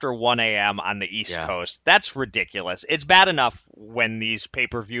after 1 a.m. on the East Coast? That's ridiculous. It's bad enough when these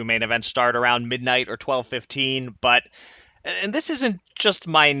pay-per-view main events start around midnight or 12:15, but, and this isn't just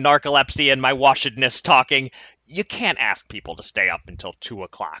my narcolepsy and my washedness talking, you can't ask people to stay up until 2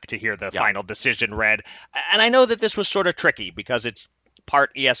 o'clock to hear the final decision read. And I know that this was sort of tricky because it's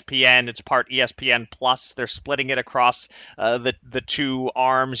part ESPN, it's part ESPN Plus. They're splitting it across the two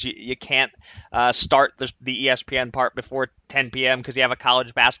arms. You can't start the ESPN part before 10 p.m. because you have a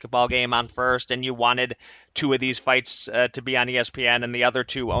college basketball game on first, and you wanted two of these fights to be on ESPN and the other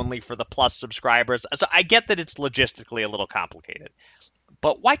two only for the Plus subscribers. So I get that it's logistically a little complicated.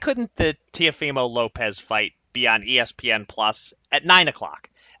 But why couldn't the Teofimo Lopez fight be on ESPN Plus at 9 o'clock?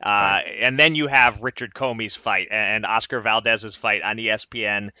 And then you have Richard Comey's fight and Oscar Valdez's fight on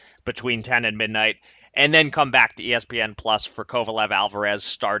ESPN between 10 and midnight, and then come back to ESPN Plus for Kovalev Alvarez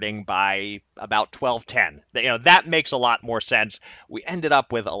starting by about 12:10. That makes a lot more sense. We ended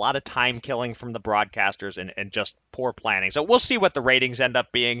up with a lot of time killing from the broadcasters and just poor planning. So we'll see what the ratings end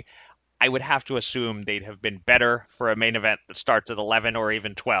up being. I would have to assume they'd have been better for a main event that starts at 11 or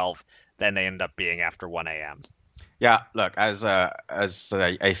even 12 than they end up being after 1 a.m. Yeah, look, as a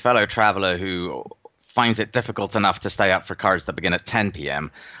fellow traveler who finds it difficult enough to stay up for cards that begin at 10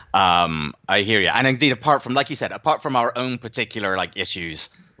 p.m., I hear you. And indeed, apart from, like you said, apart from our own particular issues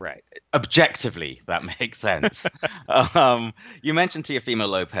Right. Objectively, that makes sense. You mentioned Teofimo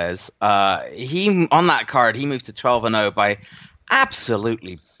Lopez. He on that card, he moved to 12-0 by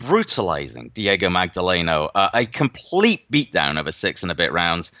absolutely brutalizing Diego Magdaleno. A complete beatdown over 6 and a bit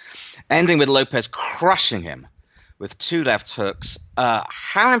rounds, ending with Lopez crushing him with 2 left hooks.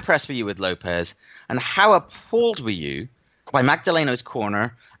 How impressed were you with Lopez, and how appalled were you by Magdaleno's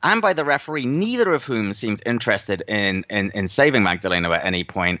corner and by the referee, neither of whom seemed interested in saving Magdaleno at any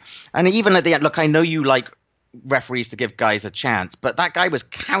point? And even at the end, look, I know you like referees to give guys a chance, but that guy was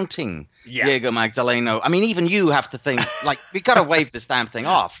counting Diego Magdaleno. I mean, even you have to think, like, we got to wave this damn thing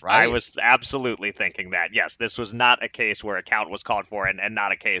off, right? I was absolutely thinking that. Yes, this was not a case where a count was called for, and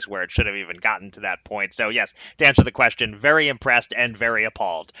not a case where it should have even gotten to that point. So, yes, to answer the question, very impressed and very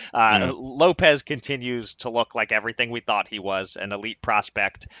appalled. Lopez continues to look like everything we thought he was, an elite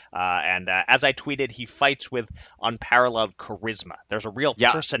prospect. And as I tweeted, he fights with unparalleled charisma. There's a real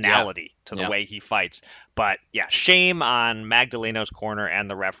personality to the way he fights. But, yeah, shame on Magdaleno's corner and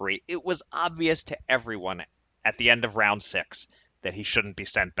the referee. It was obvious to everyone at the end of round 6 that he shouldn't be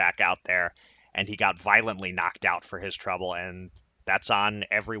sent back out there, and he got violently knocked out for his trouble, and that's on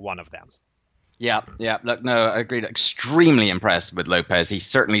every one of them. Yeah. Look, no, I agreed. Extremely impressed with Lopez. He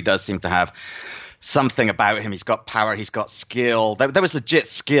certainly does seem to have something about him. He's got power. He's got skill. There was legit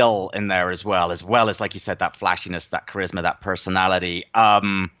skill in there as well as, like you said, that flashiness, that charisma, that personality.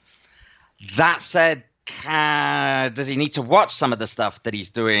 That said, does he need to watch some of the stuff that he's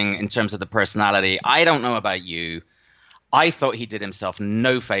doing in terms of the personality? I don't know about you. I thought he did himself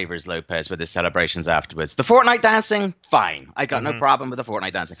no favors, Lopez, with his celebrations afterwards. The Fortnite dancing, fine. I got no problem with the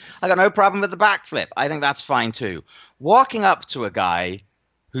Fortnite dancing. I got no problem with the backflip. I think that's fine too. Walking up to a guy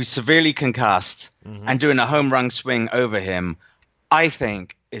who's severely concussed and doing a home run swing over him, I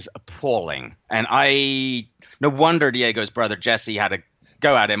think is appalling. And no wonder Diego's brother Jesse had a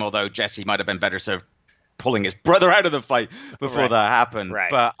go at him, although Jesse might have been better served pulling his brother out of the fight before that happened.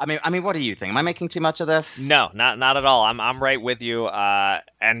 Right. But I mean, what do you think? Am I making too much of this? No, not at all. I'm right with you.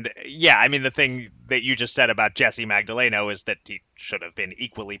 And yeah, I mean, the thing that you just said about Jesse Magdaleno is that he should have been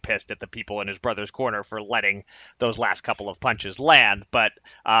equally pissed at the people in his brother's corner for letting those last couple of punches land. But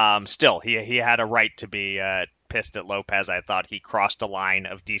still, he had a right to be pissed at Lopez. I thought he crossed a line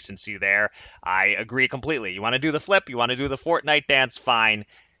of decency there. I agree completely. You want to do the flip? You want to do the Fortnite dance? Fine.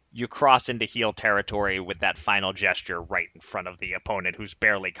 You cross into heel territory with that final gesture right in front of the opponent who's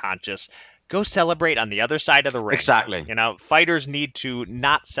barely conscious. Go celebrate on the other side of the ring. Exactly. You know, fighters need to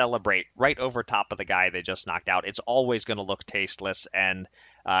not celebrate right over top of the guy they just knocked out. It's always going to look tasteless, and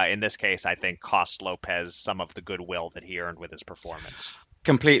in this case, I think cost Lopez some of the goodwill that he earned with his performance.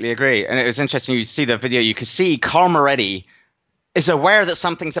 Completely agree. And it was interesting. You see the video, you could see Carl Moretti is aware that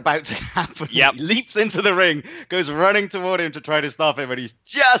something's about to happen. Yep. He leaps into the ring, goes running toward him to try to stop him, but he's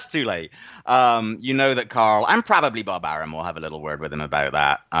just too late. You know that Carl and probably Bob Arum will have a little word with him about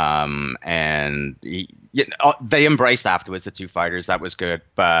that. And they embraced afterwards, the two fighters. That was good.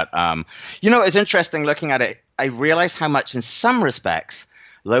 But, it's interesting looking at it. I realize how much, in some respects,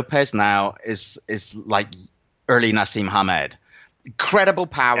 Lopez now is like early Nassim Hamed. Incredible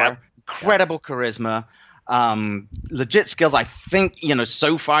power, incredible charisma. Legit skills. I think,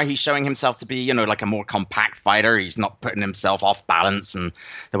 so far he's showing himself to be, like a more compact fighter. He's not putting himself off balance and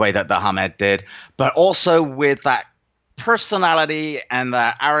the way that the Hamed did, but also with that personality and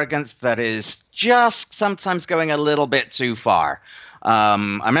that arrogance that is just sometimes going a little bit too far. I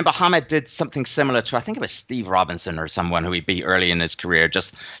remember Hamed did something similar to, I think it was Steve Robinson or someone who he beat early in his career,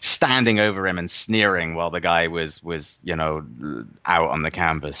 just standing over him and sneering while the guy was out on the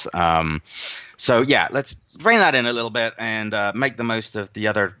canvas. So yeah, let's rein that in a little bit and make the most of the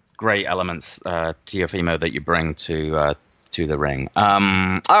other great elements, Teofimo, that you bring to the ring.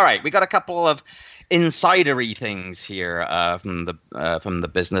 All right, we got a couple of insidery things here from the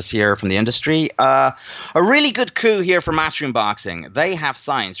business here, from the industry. A really good coup here for Matchroom Boxing. They have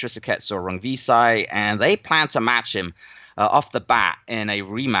signed Srisaket Rungvisai, and they plan to match him off the bat in a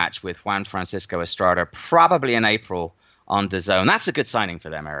rematch with Juan Francisco Estrada, probably in April on DAZN. That's a good signing for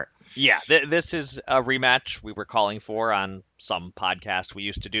them, Eric. Yeah, this is a rematch we were calling for on some podcast we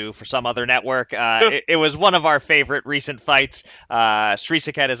used to do for some other network. It was one of our favorite recent fights.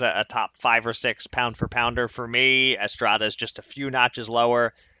 Srisaket is a top 5 or 6 pound for pounder for me. Estrada is just a few notches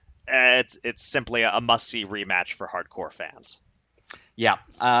lower. It's simply a must-see rematch for hardcore fans. Yeah,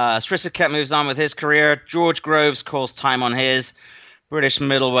 Srisaket moves on with his career. George Groves calls time on his. British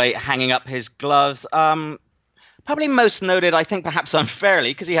middleweight hanging up his gloves. Probably most noted, I think, perhaps unfairly,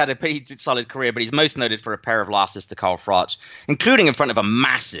 because he had a pretty solid career, but he's most noted for a pair of losses to Carl Froch, including in front of a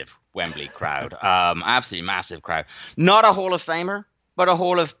massive Wembley crowd. Absolutely massive crowd. Not a Hall of Famer, but a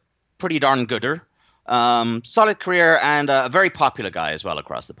whole of pretty darn gooder. Solid career and a very popular guy as well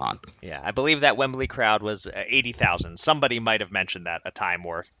across the pond. Yeah, I believe that Wembley crowd was 80,000. Somebody might have mentioned that a time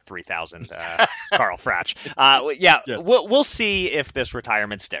or 3,000. Carl Fratch. We'll see if this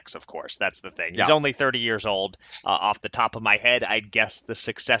retirement sticks. Of course, that's the thing. He's only 30 years old. Off the top of my head, I'd guess the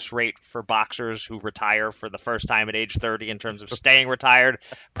success rate for boxers who retire for the first time at age 30 in terms of staying retired,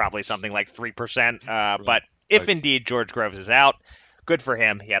 probably something like 3%. But if indeed George Groves is out, good for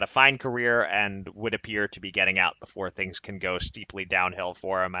him. He had a fine career and would appear to be getting out before things can go steeply downhill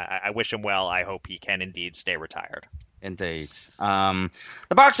for him. I wish him well. I hope he can indeed stay retired. Indeed. The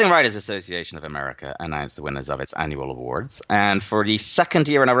Boxing Writers Association of America announced the winners of its annual awards. And for the second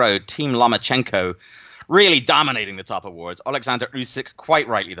year in a row, Team Lomachenko really dominating the top awards. Alexander Usyk, quite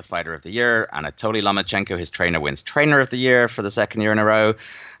rightly the Fighter of the Year. Anatoly Lomachenko, his trainer, wins Trainer of the Year for the second year in a row.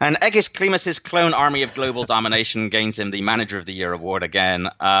 And Egis Klimas' clone army of global domination gains him the Manager of the Year award again.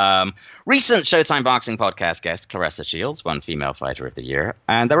 Recent Showtime Boxing podcast guest Claressa Shields won Female Fighter of the Year.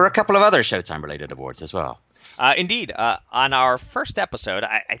 And there were a couple of other Showtime-related awards as well. Indeed. On our first episode,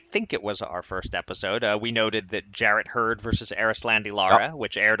 I think it was our first episode, we noted that Jarrett Hurd versus Arislandi Lara,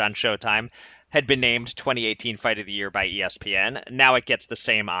 which aired on Showtime, had been named 2018 Fight of the Year by ESPN. Now it gets the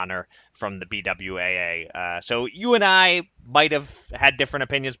same honor from the BWAA. So you and I might have had different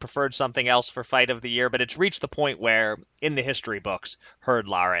opinions, preferred something else for Fight of the Year, but it's reached the point where in the history books, Hurd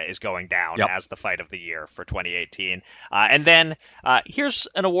Lara is going down as the Fight of the Year for 2018. And then here's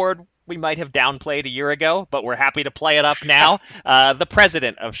an award we might have downplayed a year ago, but we're happy to play it up now. The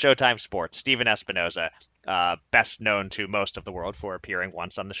president of Showtime Sports, Stephen Espinoza, best known to most of the world for appearing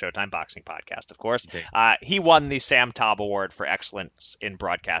once on the Showtime Boxing podcast, of course. He won the Sam Taub Award for Excellence in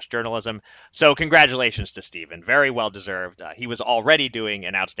Broadcast Journalism. So congratulations to Stephen. Very well deserved. He was already doing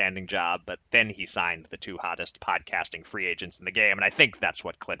an outstanding job, but then he signed the two hottest podcasting free agents in the game, and I think that's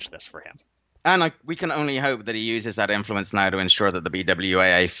what clinched this for him. And we can only hope that he uses that influence now to ensure that the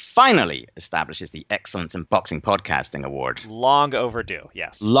BWAA finally establishes the Excellence in Boxing Podcasting Award. Long overdue,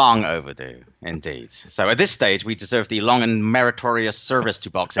 yes. Long overdue, indeed. So at this stage, we deserve the Long and Meritorious Service to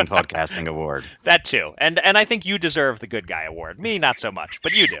Boxing Podcasting Award. That too. And I think you deserve the Good Guy Award. Me, not so much,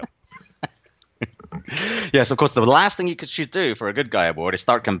 but you do. Yes, of course, the last thing you should do for a Good Guy Award is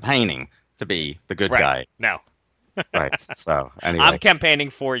start campaigning to be the good guy. No. Right, so anyway. I'm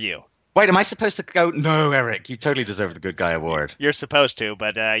campaigning for you. Wait, am I supposed to go? No, Eric, you totally deserve the Good Guy Award. You're supposed to,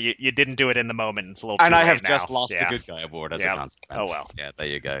 but you didn't do it in the moment. It's a little too late. And I have now. just lost the Good Guy Award as a consequence. Oh, well. Yeah, there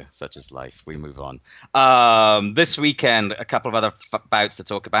you go. Such is life. We move on. This weekend, a couple of other bouts to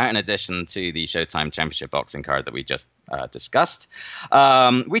talk about, in addition to the Showtime Championship boxing card that we just discussed.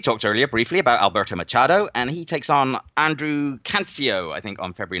 We talked earlier briefly about Alberto Machado, and he takes on Andrew Cancio, I think,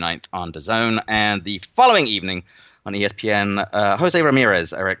 on February 9th on DAZN. And the following evening, on ESPN, Jose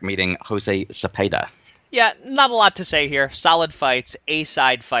Ramirez, Eric, meeting Jose Cepeda. Yeah, not a lot to say here. Solid fights,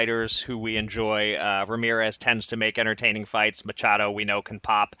 A-side fighters who we enjoy. Ramirez tends to make entertaining fights. Machado, we know, can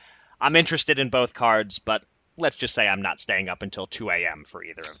pop. I'm interested in both cards, but let's just say I'm not staying up until 2 a.m. for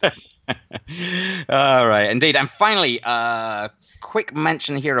either of them. All right, indeed. And finally, quick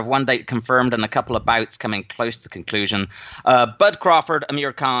mention here of one date confirmed and a couple of bouts coming close to conclusion. Bud Crawford,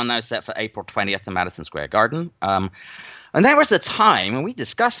 Amir Khan now set for April 20th in Madison Square Garden. And there was a time, and we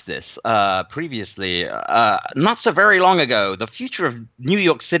discussed this previously, not so very long ago, the future of New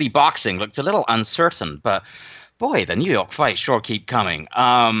York City boxing looked a little uncertain, but boy, the New York fights sure keep coming.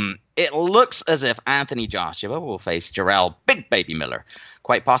 It looks as if Anthony Joshua will face Jarrell Big Baby Miller,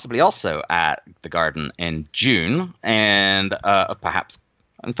 quite possibly also at the Garden in June, and perhaps,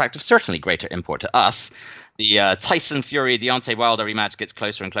 in fact, of certainly greater import to us, the Tyson Fury Deontay Wilder rematch gets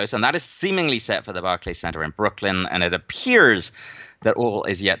closer and closer, and that is seemingly set for the Barclays Center in Brooklyn, and it appears that all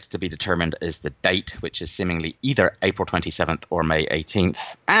is yet to be determined is the date, which is seemingly either April 27th or May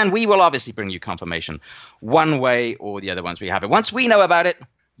 18th. And we will obviously bring you confirmation one way or the other once we have it. Once we know about it,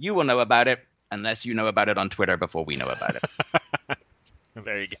 you will know about it, unless you know about it on Twitter before we know about it.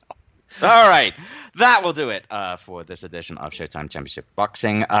 There you go. All right. That will do it for this edition of Showtime Championship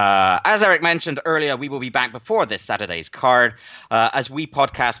Boxing. As Eric mentioned earlier, we will be back before this Saturday's card as we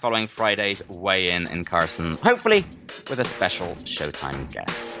podcast following Friday's weigh-in in Carson, hopefully with a special Showtime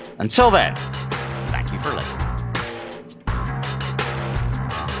guest. Until then, thank you for listening.